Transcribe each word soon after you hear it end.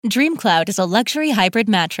DreamCloud is a luxury hybrid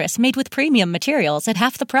mattress made with premium materials at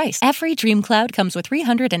half the price. Every DreamCloud comes with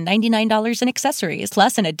 $399 in accessories,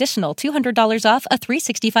 plus an additional $200 off a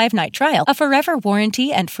 365-night trial, a forever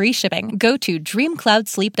warranty, and free shipping. Go to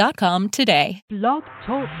dreamcloudsleep.com today. Blog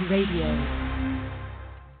Talk Radio.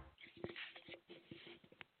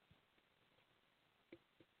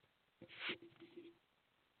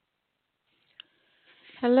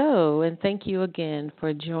 Hello, and thank you again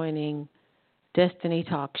for joining Destiny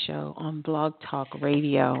Talk Show on Blog Talk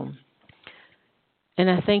Radio. And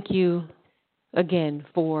I thank you again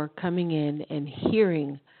for coming in and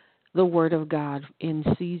hearing the Word of God in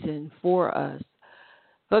season for us.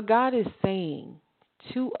 But God is saying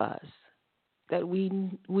to us that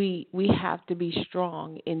we have to be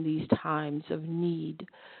strong in these times of need.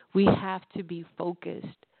 We have to be focused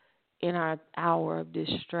in our hour of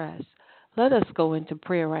distress. Let us go into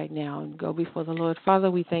prayer right now and go before the Lord. Father,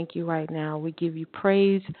 we thank you right now. We give you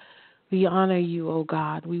praise. We honor you, oh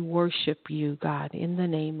God. We worship you, God, in the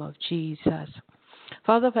name of Jesus.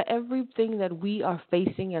 Father, for everything that we are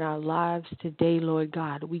facing in our lives today, Lord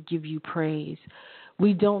God, we give you praise.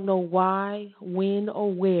 We don't know why, when,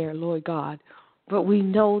 or where, Lord God, but we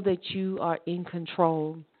know that you are in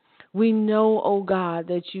control. We know, oh God,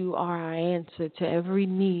 that you are our answer to every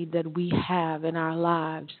need that we have in our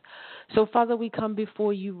lives. So, Father, we come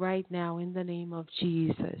before you right now in the name of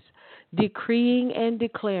Jesus, decreeing and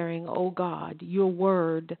declaring, oh God, your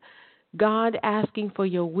word, God, asking for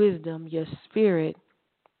your wisdom, your spirit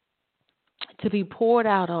to be poured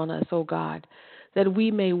out on us, oh God, that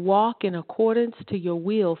we may walk in accordance to your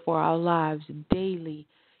will for our lives daily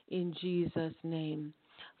in Jesus' name.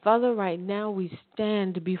 Father, right now we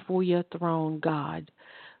stand before your throne, God,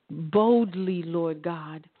 boldly, Lord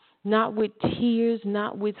God, not with tears,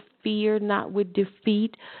 not with fear, not with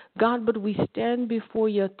defeat, God, but we stand before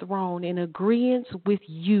your throne in agreement with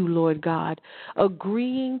you, Lord God,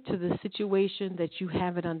 agreeing to the situation that you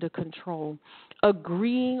have it under control,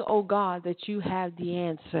 agreeing, oh God, that you have the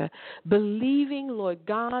answer, believing, Lord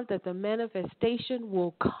God, that the manifestation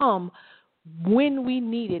will come when we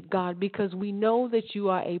need it, God, because we know that you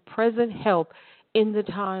are a present help in the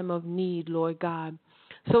time of need, Lord God.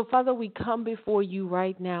 So, Father, we come before you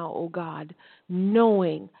right now, oh God,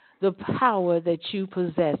 knowing the power that you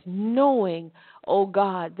possess, knowing, oh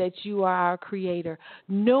God, that you are our creator,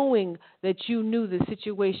 knowing that you knew the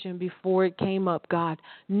situation before it came up, God,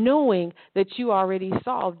 knowing that you already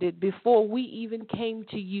solved it before we even came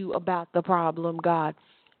to you about the problem, God.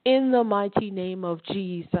 In the mighty name of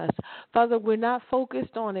Jesus. Father, we're not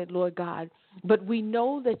focused on it, Lord God, but we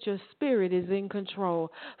know that your spirit is in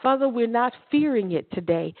control. Father, we're not fearing it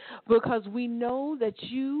today because we know that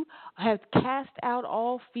you have cast out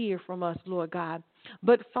all fear from us, Lord God.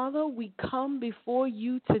 But, Father, we come before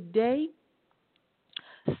you today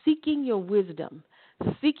seeking your wisdom,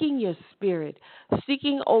 seeking your spirit,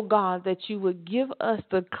 seeking, oh God, that you would give us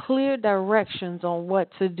the clear directions on what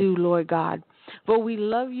to do, Lord God. For we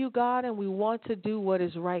love you, God, and we want to do what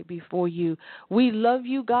is right before you. We love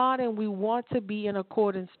you, God, and we want to be in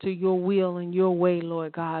accordance to your will and your way,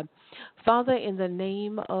 Lord God. Father, in the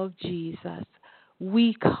name of Jesus,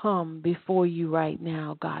 we come before you right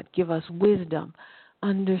now, God. Give us wisdom,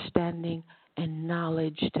 understanding, and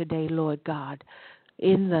knowledge today, Lord God.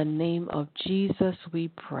 In the name of Jesus, we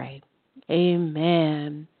pray.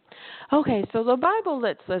 Amen. Okay, so the Bible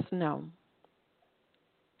lets us know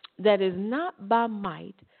that is not by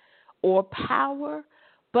might or power,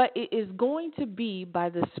 but it is going to be by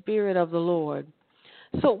the Spirit of the Lord.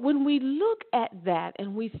 So when we look at that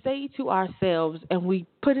and we say to ourselves and we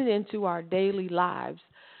put it into our daily lives,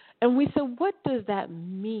 and we say, what does that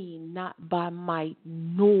mean, not by might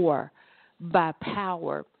nor by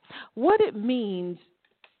power? What it means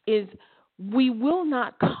is we will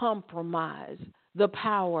not compromise the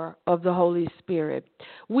power of the Holy Spirit.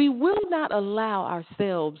 We will not allow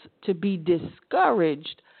ourselves to be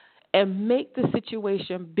discouraged and make the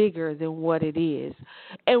situation bigger than what it is.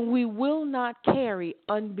 And we will not carry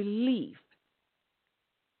unbelief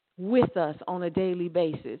with us on a daily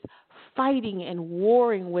basis, fighting and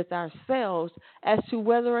warring with ourselves as to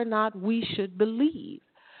whether or not we should believe.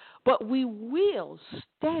 But we will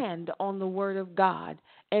stand on the Word of God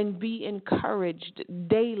and be encouraged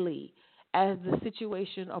daily as the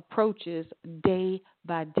situation approaches day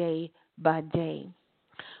by day by day.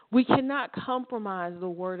 We cannot compromise the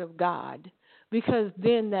Word of God because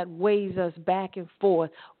then that weighs us back and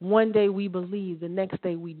forth. One day we believe, the next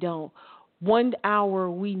day we don't. 1 hour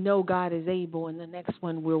we know God is able, and the next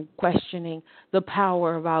one we're questioning the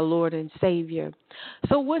power of our Lord and Savior.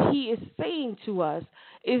 So what he is saying to us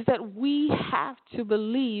is that we have to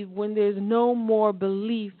believe when there's no more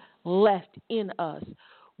belief left in us.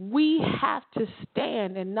 We have to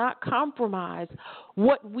stand and not compromise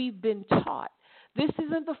what we've been taught. This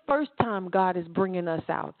isn't the first time God is bringing us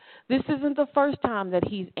out. This isn't the first time that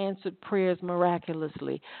he's answered prayers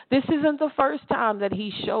miraculously. This isn't the first time that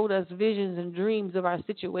he showed us visions and dreams of our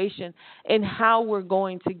situation and how we're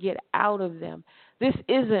going to get out of them. This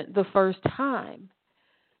isn't the first time.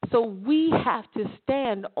 So we have to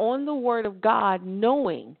stand on the word of God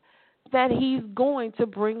knowing that he's going to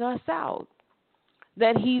bring us out,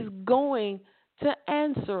 that he's going to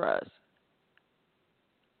answer us.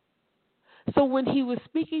 So when he was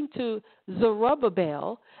speaking to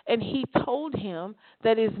Zerubbabel, and he told him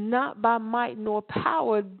that it's not by might nor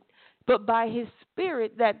power, but by his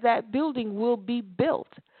spirit that that building will be built.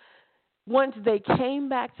 Once they came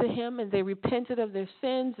back to him and they repented of their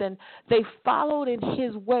sins and they followed in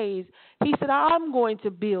his ways, he said, I'm going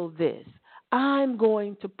to build this. I'm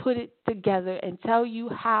going to put it together and tell you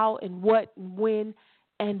how and what and when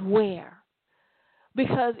and where.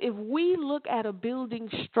 Because if we look at a building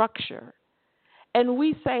structure and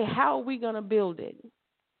we say, how are we going to build it?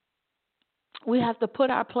 We have to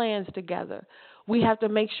put our plans together. We have to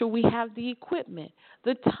make sure we have the equipment,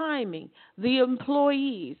 the timing, the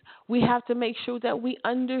employees. We have to make sure that we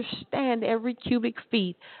understand every cubic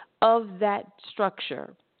feet of that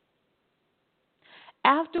structure.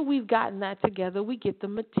 After we've gotten that together, we get the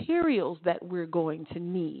materials that we're going to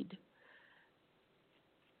need.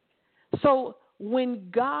 So when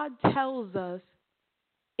God tells us,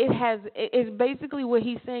 it's basically what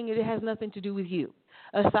he's saying, it has nothing to do with you.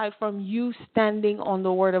 Aside from you standing on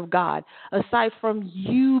the word of God, aside from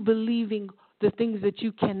you believing the things that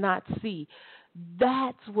you cannot see,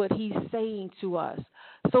 that's what he's saying to us.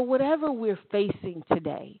 So whatever we're facing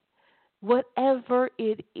today, whatever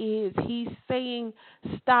it is, he's saying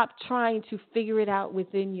stop trying to figure it out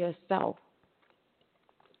within yourself.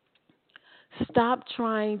 Stop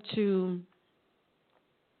trying to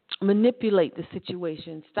manipulate the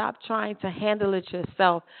situation. Stop trying to handle it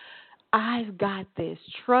yourself. I've got this.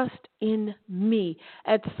 Trust in me.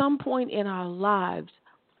 At some point in our lives,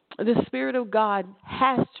 the Spirit of God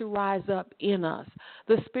has to rise up in us.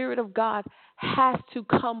 The Spirit of God has to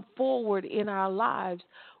come forward in our lives.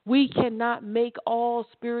 We cannot make all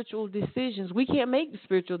spiritual decisions. We can't make the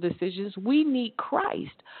spiritual decisions. We need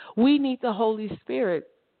Christ. We need the Holy Spirit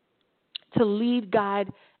to lead,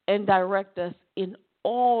 guide, and direct us in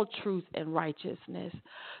all truth and righteousness.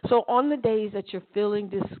 So on the days that you're feeling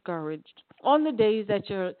discouraged, on the days that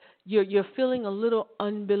you're feeling a little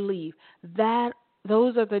unbelief,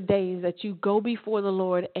 those are the days that you go before the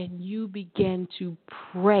Lord and you begin to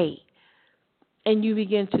pray. And you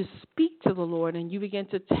begin to speak to the Lord and you begin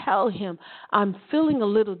to tell him, I'm feeling a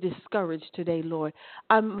little discouraged today, Lord.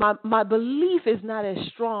 My belief is not as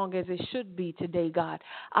strong as it should be today, God.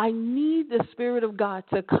 I need the Spirit of God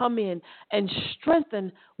to come in and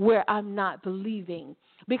strengthen where I'm not believing.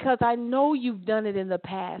 Because I know you've done it in the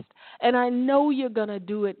past and I know you're going to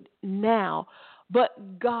do it now.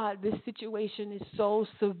 But God, this situation is so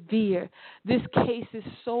severe. This case is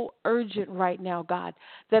so urgent right now, God,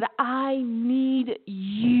 that I need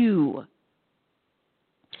you.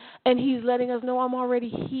 And he's letting us know I'm already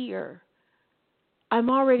here. I'm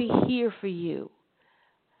already here for you.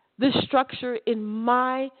 The structure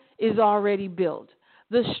is already built.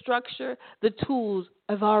 The structure, the tools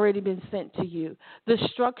have already been sent to you. The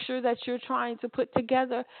structure that you're trying to put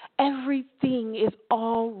together, everything is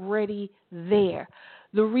already there.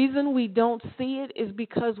 The reason we don't see it is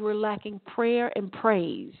because we're lacking prayer and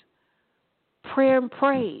praise. Prayer and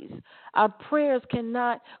praise. Our prayers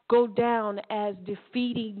cannot go down as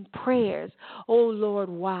defeating prayers. Oh, Lord,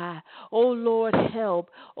 why? Oh, Lord, help.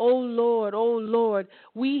 Oh, Lord, oh, Lord.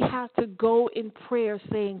 We have to go in prayer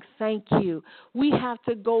saying thank you. We have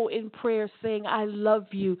to go in prayer saying I love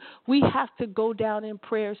you. We have to go down in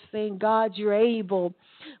prayer saying, God, you're able.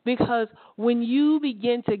 Because when you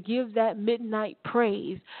begin to give that midnight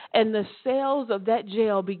praise and the cells of that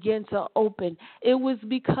jail begin to open, it was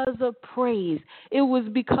because of praise. It was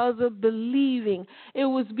because of believing. It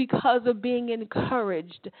was because of being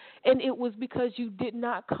encouraged. And it was because you did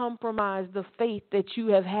not compromise the faith that you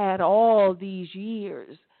have had all these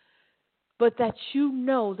years. But that you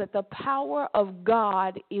know that the power of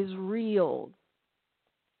God is real.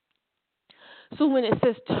 So when it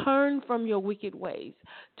says turn from your wicked ways,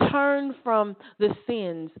 turn from the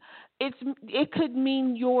sins, it could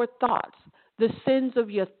mean your thoughts, the sins of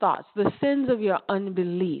your thoughts, the sins of your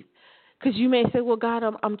unbelief. Because you may say, well, God,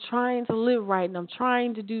 I'm trying to live right and I'm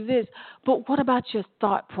trying to do this. But what about your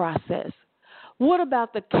thought process? What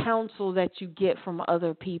about the counsel that you get from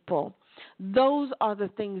other people? Those are the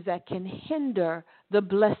things that can hinder the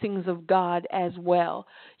blessings of God as well.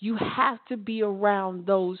 You have to be around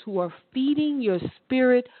those who are feeding your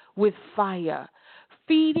spirit with fire,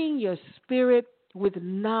 feeding your spirit with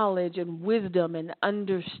knowledge and wisdom and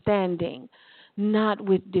understanding, not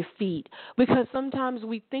with defeat. Because sometimes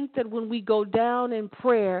we think that when we go down in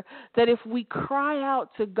prayer, that if we cry out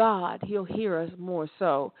to God, He'll hear us more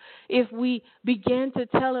so. If we begin to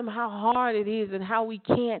tell Him how hard it is and how we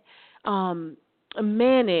can't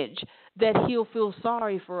manage, that He'll feel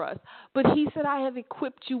sorry for us. But He said, I have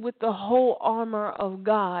equipped you with the whole armor of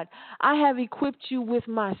God. I have equipped you with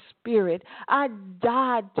my spirit. I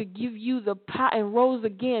died to give you the power and rose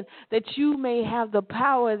again that you may have the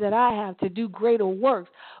power that I have to do greater works.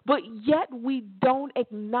 But yet we don't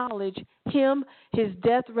acknowledge Him, His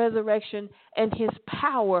death, resurrection, and His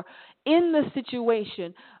power in the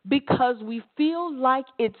situation because we feel like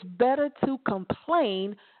it's better to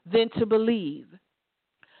complain than to believe.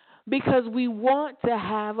 Because we want to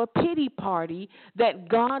have a pity party that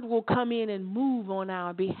God will come in and move on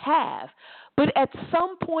our behalf. But at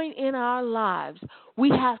some point in our lives, we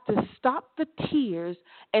have to stop the tears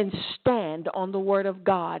and stand on the Word of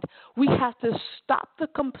God. We have to stop the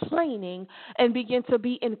complaining and begin to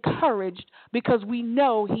be encouraged because we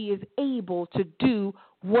know He is able to do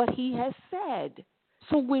what He has said.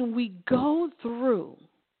 So when we go through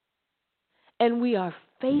and we are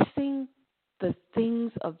facing the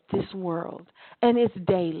things of this world, and it's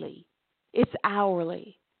daily, it's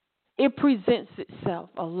hourly, it presents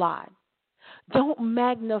itself a lot. Don't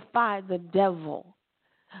magnify the devil.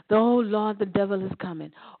 Oh, Lord, the devil is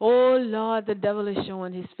coming. Oh, Lord, the devil is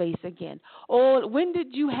showing his face again. Oh, when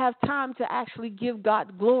did you have time to actually give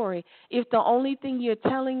God glory if the only thing you're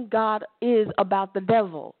telling God is about the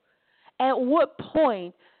devil? At what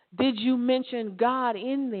point did you mention God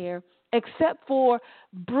in there except for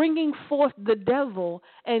bringing forth the devil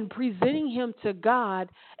and presenting him to God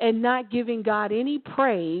and not giving God any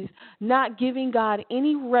praise, not giving God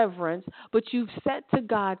any reverence, but you've said to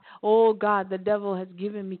God, oh, God, the devil has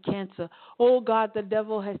given me cancer. Oh, God, the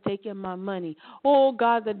devil has taken my money. Oh,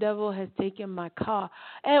 God, the devil has taken my car.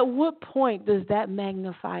 At what point does that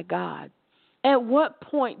magnify God? At what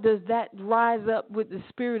point does that rise up with the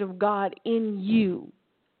Spirit of God in you?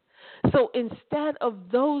 So instead of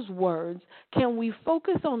those words, can we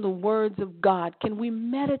focus on the words of God? Can we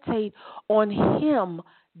meditate on Him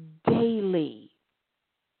daily?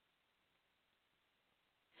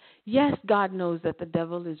 Yes, God knows that the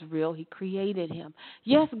devil is real. He created him.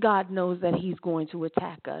 Yes, God knows that he's going to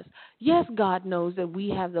attack us. Yes, God knows that we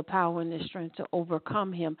have the power and the strength to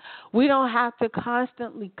overcome him. We don't have to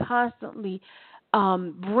constantly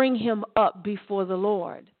bring him up before the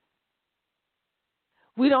Lord.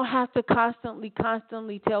 We don't have to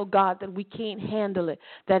constantly tell God that we can't handle it,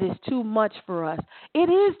 that it's too much for us.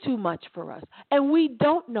 It is too much for us, and we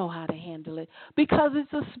don't know how to handle it because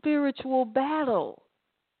it's a spiritual battle.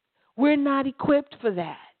 We're not equipped for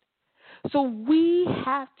that. So we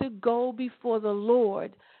have to go before the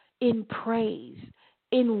Lord in praise,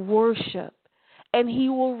 in worship, and He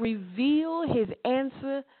will reveal His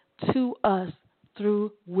answer to us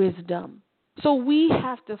through wisdom. So we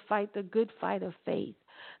have to fight the good fight of faith,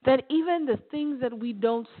 that even the things that we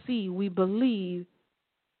don't see, we believe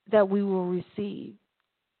that we will receive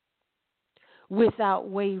without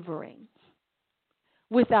wavering,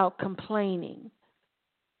 without complaining,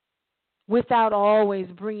 without always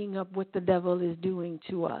bringing up what the devil is doing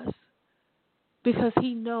to us, because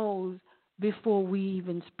he knows before we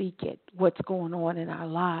even speak it what's going on in our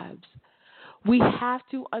lives. We have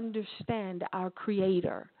to understand our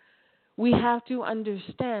Creator. We have to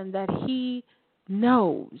understand that He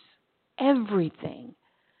knows everything.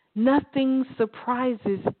 Nothing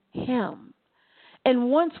surprises Him.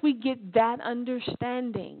 And once we get that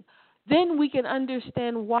understanding, then we can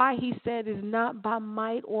understand why He said it's not by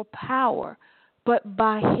might or power, but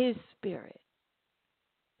by His Spirit.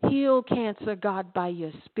 Heal cancer, God, by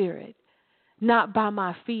your Spirit, not by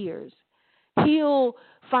my fears. Heal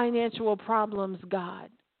financial problems, God.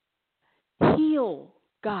 Heal,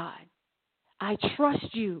 God. I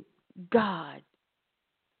trust you, God.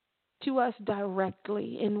 To us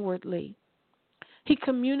directly, inwardly. He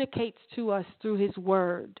communicates to us through His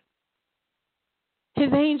Word.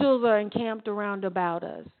 His angels are encamped around about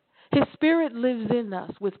us. His Spirit lives in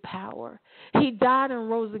us with power. He died and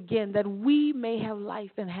rose again that we may have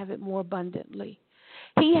life and have it more abundantly.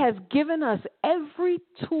 He has given us every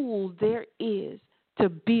tool there is to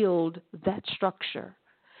build that structure.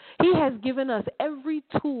 He has given us every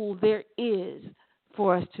tool there is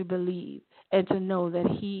for us to believe and to know that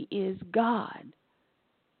He is God.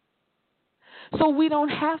 So we don't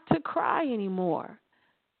have to cry anymore.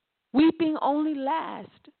 Weeping only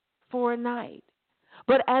lasts for a night.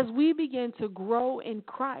 But as we begin to grow in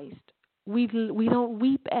Christ, we don't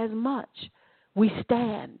weep as much. We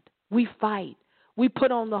stand. We fight. We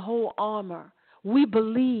put on the whole armor. We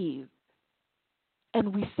believe.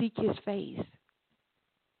 And we seek His face.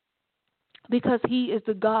 Because He is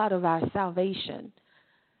the God of our salvation.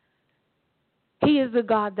 He is the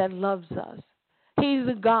God that loves us. He is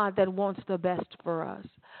the God that wants the best for us.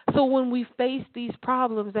 So when we face these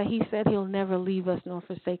problems that He said He'll never leave us nor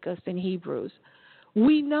forsake us in Hebrews,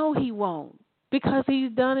 we know He won't because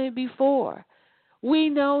He's done it before. We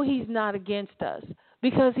know He's not against us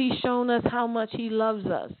because He's shown us how much He loves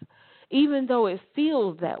us. Even though it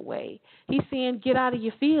feels that way, He's saying, get out of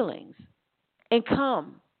your feelings and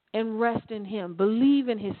come and rest in Him. Believe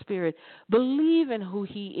in His Spirit. Believe in who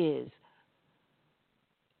He is.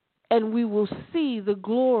 And we will see the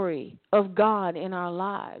glory of God in our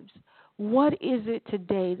lives. What is it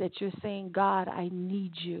today that you're saying, God, I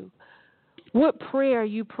need you? What prayer are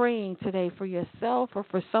you praying today for yourself or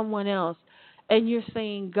for someone else? And you're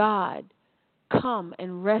saying, God, come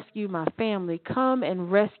and rescue my family. Come and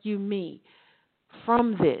rescue me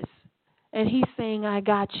from this. And He's saying, I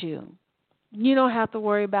got you. You don't have to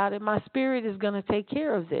worry about it. My Spirit is going to take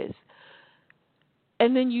care of this.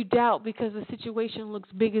 And then you doubt because the situation looks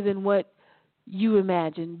bigger than what you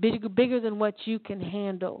imagine, bigger than what you can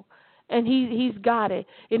handle. And He's got it.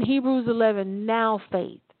 In Hebrews 11, now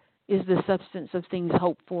faith is the substance of things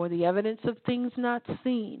hoped for, the evidence of things not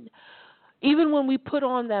seen. Even when we put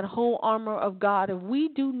on that whole armor of God, if we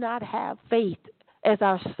do not have faith as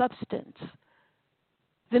our substance,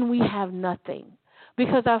 then we have nothing.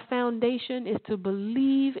 Because our foundation is to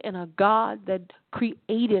believe in a God that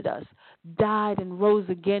created us, died and rose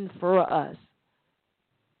again for us.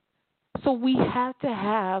 So we have to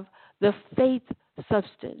have the faith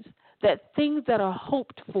substance, that things that are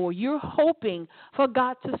hoped for. You're hoping for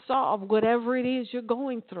God to solve whatever it is you're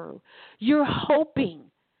going through. You're hoping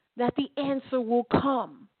that the answer will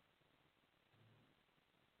come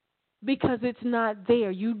because it's not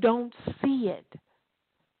there. You don't see it.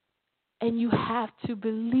 And you have to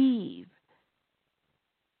believe.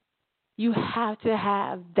 You have to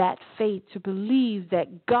have that faith to believe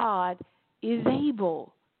that God is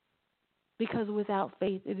able. Because without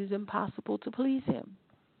faith, it is impossible to please Him.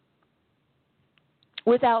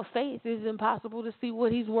 Without faith, it is impossible to see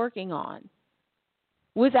what He's working on.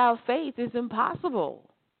 Without faith, it's impossible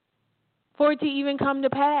for it to even come to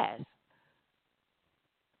pass.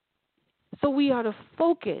 So we are to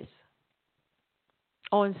focus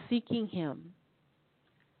on seeking Him.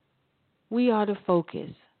 We are to focus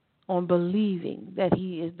on believing that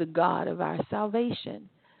He is the God of our salvation.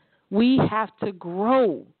 We have to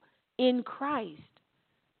grow in Christ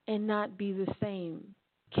and not be the same.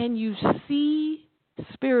 Can you see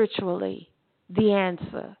spiritually the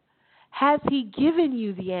answer? Has He given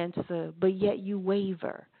you the answer, but yet you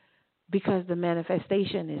waver because the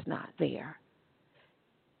manifestation is not there?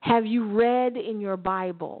 Have you read in your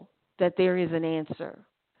Bible that there is an answer?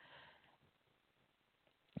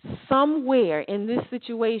 Somewhere in this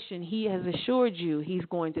situation, He has assured you He's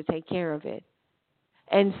going to take care of it.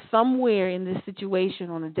 And somewhere in this situation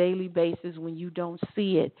on a daily basis, when you don't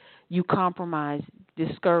see it, you compromise,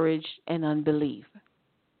 discourage, and unbelief.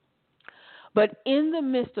 But in the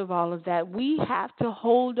midst of all of that, we have to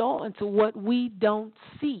hold on to what we don't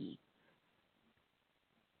see.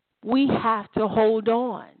 We have to hold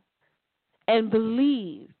on and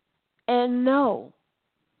believe and know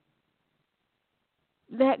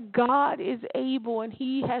that God is able and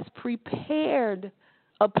He has prepared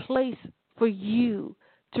a place for you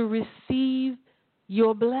to receive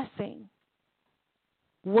your blessing.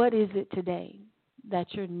 What is it today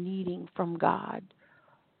that you're needing from God?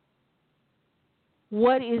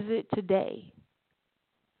 What is it today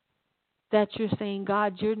that you're saying,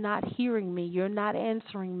 God, you're not hearing me, you're not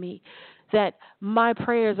answering me, that my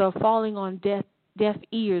prayers are falling on deaf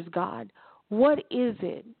ears, God? What is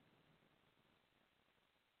it?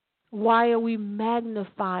 Why are we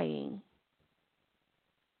magnifying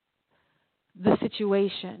the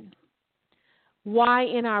situation? Why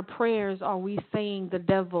in our prayers are we saying the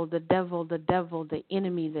devil, the devil, the devil, the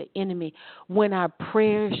enemy, when our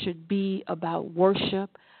prayers should be about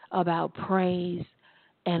worship, about praise,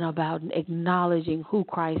 and about acknowledging who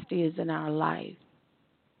Christ is in our life?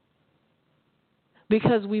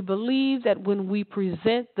 Because we believe that when we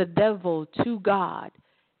present the devil to God,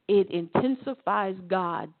 it intensifies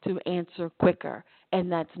God to answer quicker,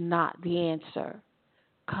 and that's not the answer.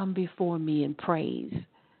 Come before me in praise.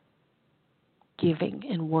 thanksgiving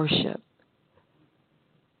and worship.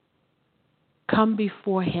 Come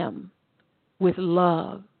before him with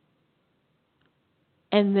love.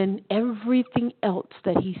 And then everything else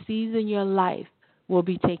that he sees in your life will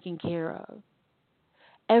be taken care of.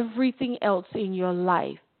 Everything else in your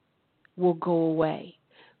life will go away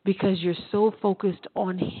because you're so focused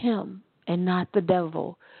on him and not the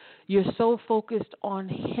devil. You're so focused on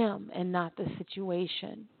him and not the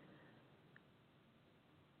situation.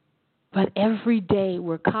 But every day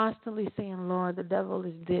we're constantly saying, Lord, the devil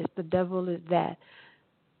is this, the devil is that.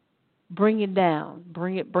 Bring it down,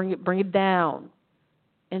 bring it down.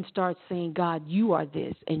 And start saying, God, you are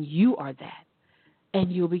this and you are that. And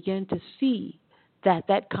you'll begin to see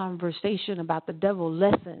that conversation about the devil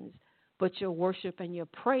lessens, but your worship and your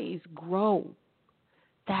praise grow.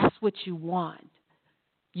 That's what you want.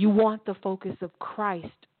 You want the focus of Christ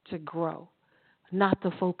to grow, not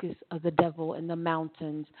the focus of the devil and the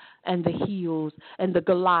mountains and the hills and the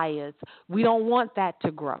Goliaths. We don't want that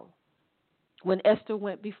to grow. When Esther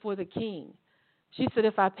went before the king, she said,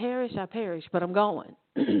 if I perish, I perish, but I'm going.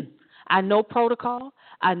 I know protocol.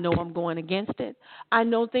 I know I'm going against it. I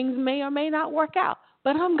know things may or may not work out,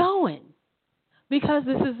 but I'm going because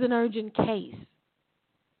this is an urgent case.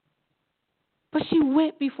 But she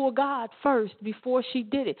went before God first before she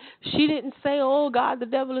did it. She didn't say, oh, God, the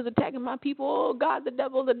devil is attacking my people. Oh, God, the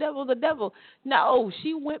devil, the devil, the devil. No,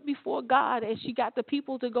 she went before God and she got the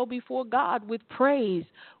people to go before God with praise,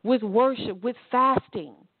 with worship, with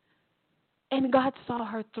fasting. And God saw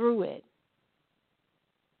her through it.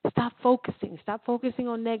 Stop focusing. Stop focusing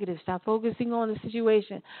on negative. Stop focusing on the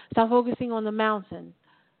situation. Stop focusing on the mountain.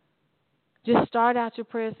 Just start out your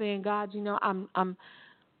prayer saying, God, I'm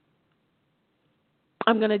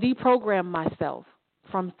going to deprogram myself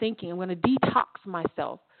from thinking. I'm going to detox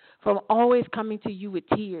myself from always coming to you with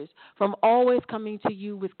tears, from always coming to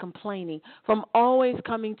you with complaining, from always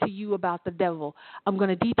coming to you about the devil. I'm going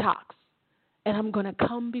to detox. And I'm going to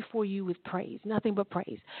come before you with praise, nothing but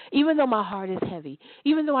praise. Even though my heart is heavy,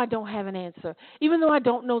 even though I don't have an answer, even though I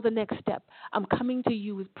don't know the next step, I'm coming to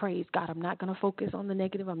you with praise. God, I'm not going to focus on the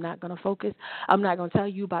negative. I'm not going to focus. I'm not going to tell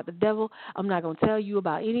you about the devil. I'm not going to tell you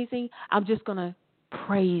about anything. I'm just going to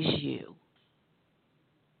praise you.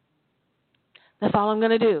 That's all I'm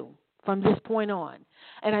going to do from this point on.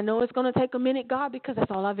 And I know it's going to take a minute, God, because that's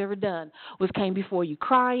all I've ever done was came before you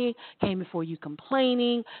crying, came before you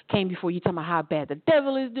complaining, came before you telling me how bad the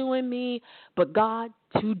devil is doing me. But God,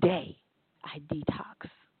 today, I detox.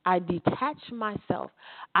 I detach myself.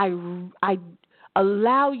 I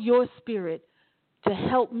allow your spirit to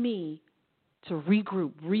help me to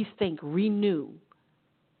regroup, rethink, renew,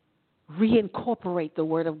 reincorporate the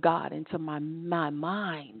word of God into my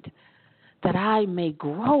mind that I may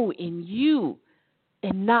grow in you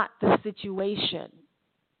and not the situation.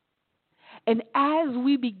 And as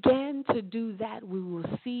we begin to do that, we will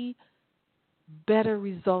see better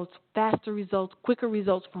results, faster results, quicker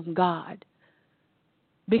results from God.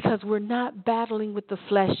 Because we're not battling with the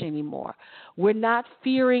flesh anymore. We're not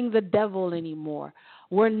fearing the devil anymore.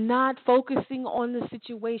 We're not focusing on the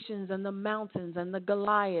situations and the mountains and the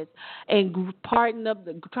Goliaths and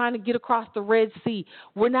trying to get across the Red Sea.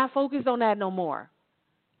 We're not focused on that no more.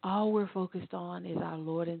 All we're focused on is our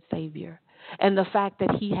Lord and Savior and the fact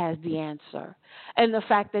that he has the answer and the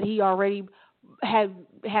fact that he already had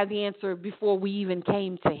the answer before we even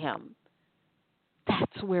came to him.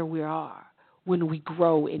 That's where we are when we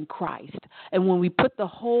grow in Christ and when we put the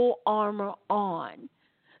whole armor on.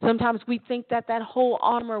 Sometimes we think that whole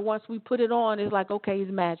armor, once we put it on, is like, okay,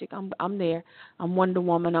 it's magic. I'm there. I'm Wonder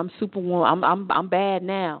Woman. I'm Superwoman. I'm bad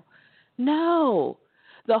now. No.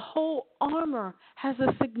 The whole armor has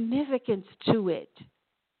a significance to it.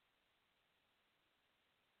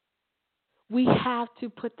 We have to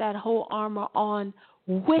put that whole armor on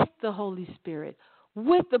with the Holy Spirit,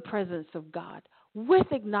 with the presence of God, with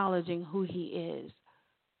acknowledging who he is,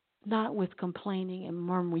 not with complaining and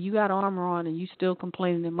murmuring. You got armor on and you still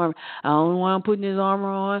complaining and murmuring. I don't know why I'm putting this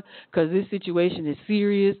armor on because this situation is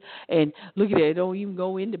serious. And look at that. Don't even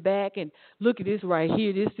go in the back and look at this right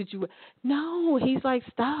here, this situation. No, he's like,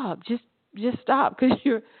 stop. Just stop because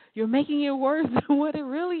you're making it worse than what it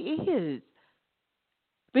really is.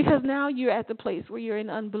 Because now you're at the place where you're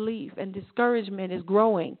in unbelief and discouragement is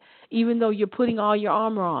growing, even though you're putting all your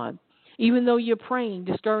armor on. Even though you're praying,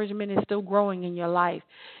 discouragement is still growing in your life.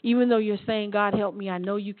 Even though you're saying, God, help me, I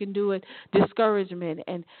know you can do it, discouragement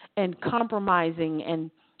and compromising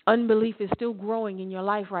and unbelief is still growing in your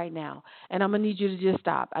life right now. And I'm going to need you to just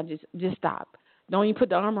stop. Just stop. Don't even put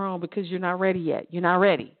the armor on because you're not ready yet. You're not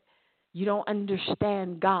ready. You don't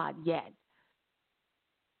understand God yet.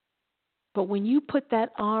 But when you put that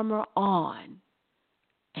armor on,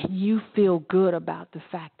 and you feel good about the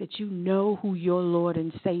fact that you know who your Lord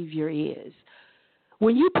and Savior is.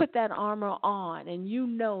 When you put that armor on and you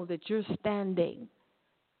know that you're standing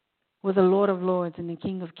with the Lord of Lords and the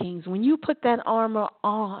King of Kings, when you put that armor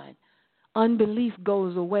on, unbelief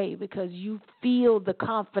goes away because you feel the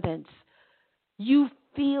confidence. You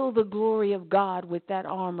feel the glory of God with that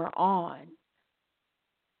armor on.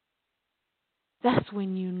 That's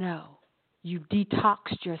when you know you've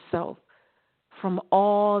detoxed yourself from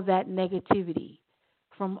all that negativity,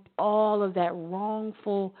 from all of that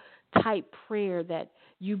wrongful type prayer that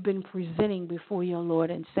you've been presenting before your Lord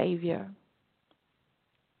and Savior.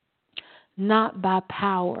 Not by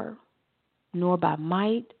power, nor by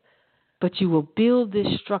might, but you will build this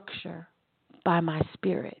structure by my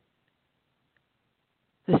Spirit.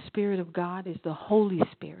 The Spirit of God is the Holy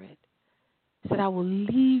Spirit. He said, I will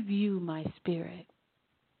leave you my Spirit.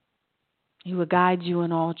 He will guide you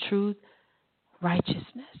in all truth, righteousness.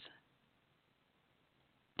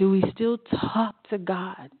 Do we still talk to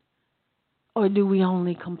God, or do we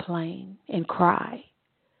only complain and cry?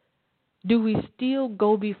 Do we still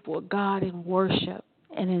go before God in worship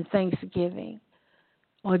and in thanksgiving,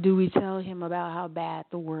 or do we tell him about how bad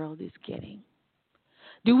the world is getting?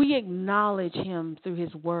 Do we acknowledge him through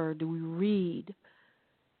his word? Do we read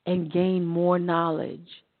and gain more knowledge?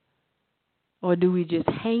 Or do we just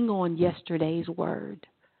hang on yesterday's word?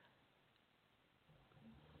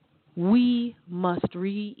 We must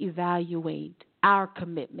reevaluate our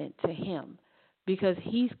commitment to him because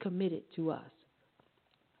he's committed to us.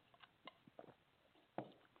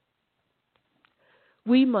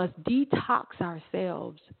 We must detox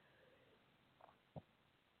ourselves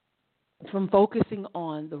from focusing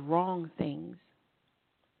on the wrong things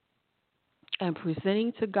and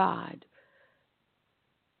presenting to God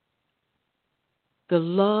the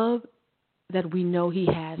love that we know he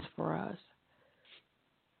has for us.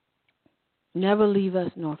 Never leave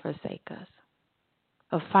us nor forsake us.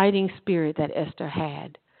 A fighting spirit that Esther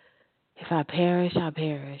had. If I perish, I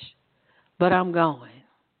perish. But I'm going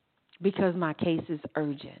because my case is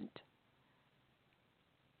urgent.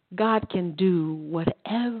 God can do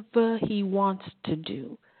whatever he wants to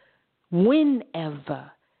do,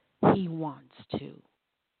 whenever he wants to.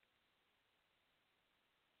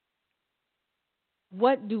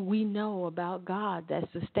 What do we know about God that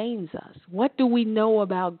sustains us? What do we know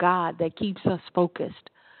about God that keeps us focused?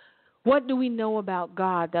 What do we know about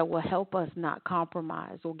God that will help us not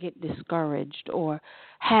compromise or get discouraged or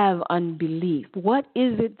have unbelief? What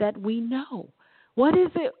is it that we know? What is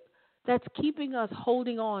it that's keeping us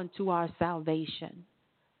holding on to our salvation?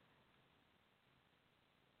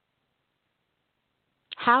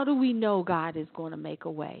 How do we know God is going to make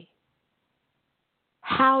a way?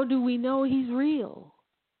 How do we know he's real?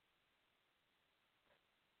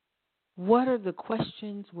 What are the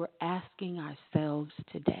questions we're asking ourselves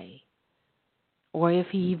today? Or if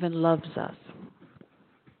he even loves us.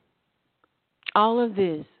 All of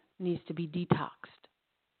this needs to be detoxed.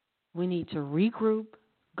 We need to regroup,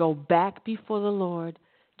 go back before the Lord,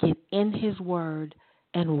 get in his word,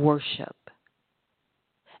 and worship.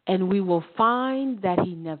 And we will find that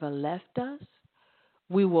he never left us.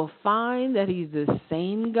 We will find that he's the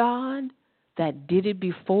same God that did it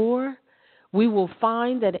before. We will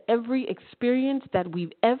find that every experience that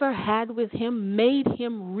we've ever had with him made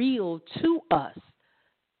him real to us.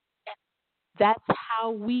 That's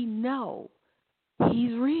how we know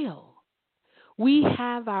he's real. We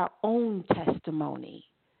have our own testimony,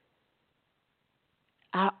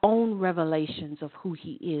 our own revelations of who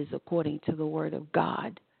he is according to the word of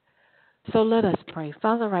God. So let us pray.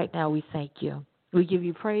 Father, right now we thank you. We give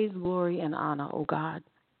you praise, glory, and honor, oh God,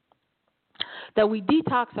 that we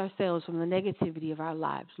detox ourselves from the negativity of our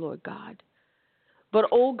lives, Lord God. But,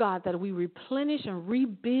 oh God, that we replenish and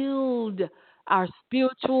rebuild our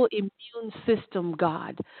spiritual immune system,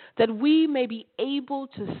 God, that we may be able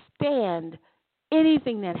to stand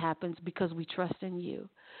anything that happens because we trust in you.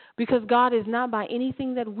 Because, God, is not by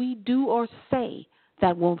anything that we do or say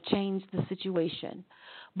that won't change the situation.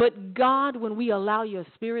 But, God, when we allow your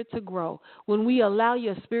spirit to grow, when we allow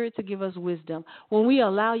your spirit to give us wisdom, when we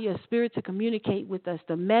allow your spirit to communicate with us,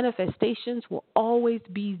 the manifestations will always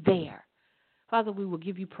be there. Father, we will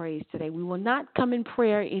give you praise today. We will not come in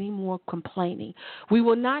prayer anymore complaining. We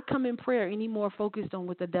will not come in prayer anymore focused on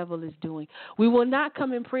what the devil is doing. We will not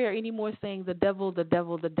come in prayer anymore saying the devil, the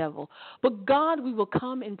devil, the devil. But God, we will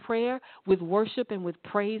come in prayer with worship and with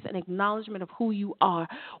praise and acknowledgement of who you are.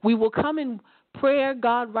 We will come in prayer,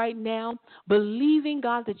 God, right now, believing,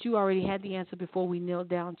 God, that you already had the answer before we kneel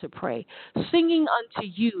down to pray. Singing unto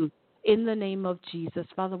you in the name of Jesus.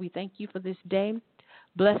 Father, we thank you for this day.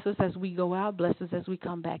 Bless us as we go out. Bless us as we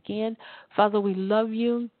come back in. Father, we love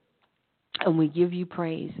you and we give you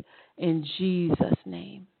praise. In Jesus'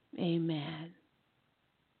 name, amen.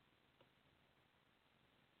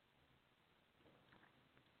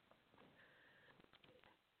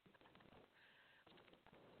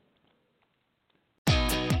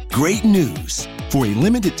 Great news. For a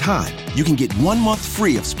limited time, you can get 1 month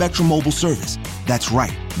free of Spectrum Mobile service. That's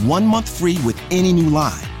right, 1 month free with any new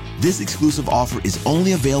line. This exclusive offer is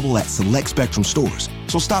only available at select Spectrum stores,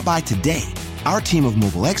 so stop by today. Our team of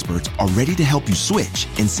mobile experts are ready to help you switch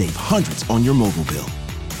and save hundreds on your mobile bill.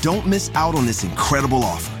 Don't miss out on this incredible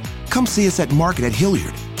offer. Come see us at Market at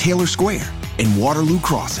Hilliard, Taylor Square, and Waterloo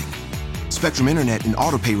Crossing. Spectrum Internet and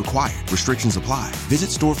autopay required. Restrictions apply. Visit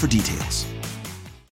store for details.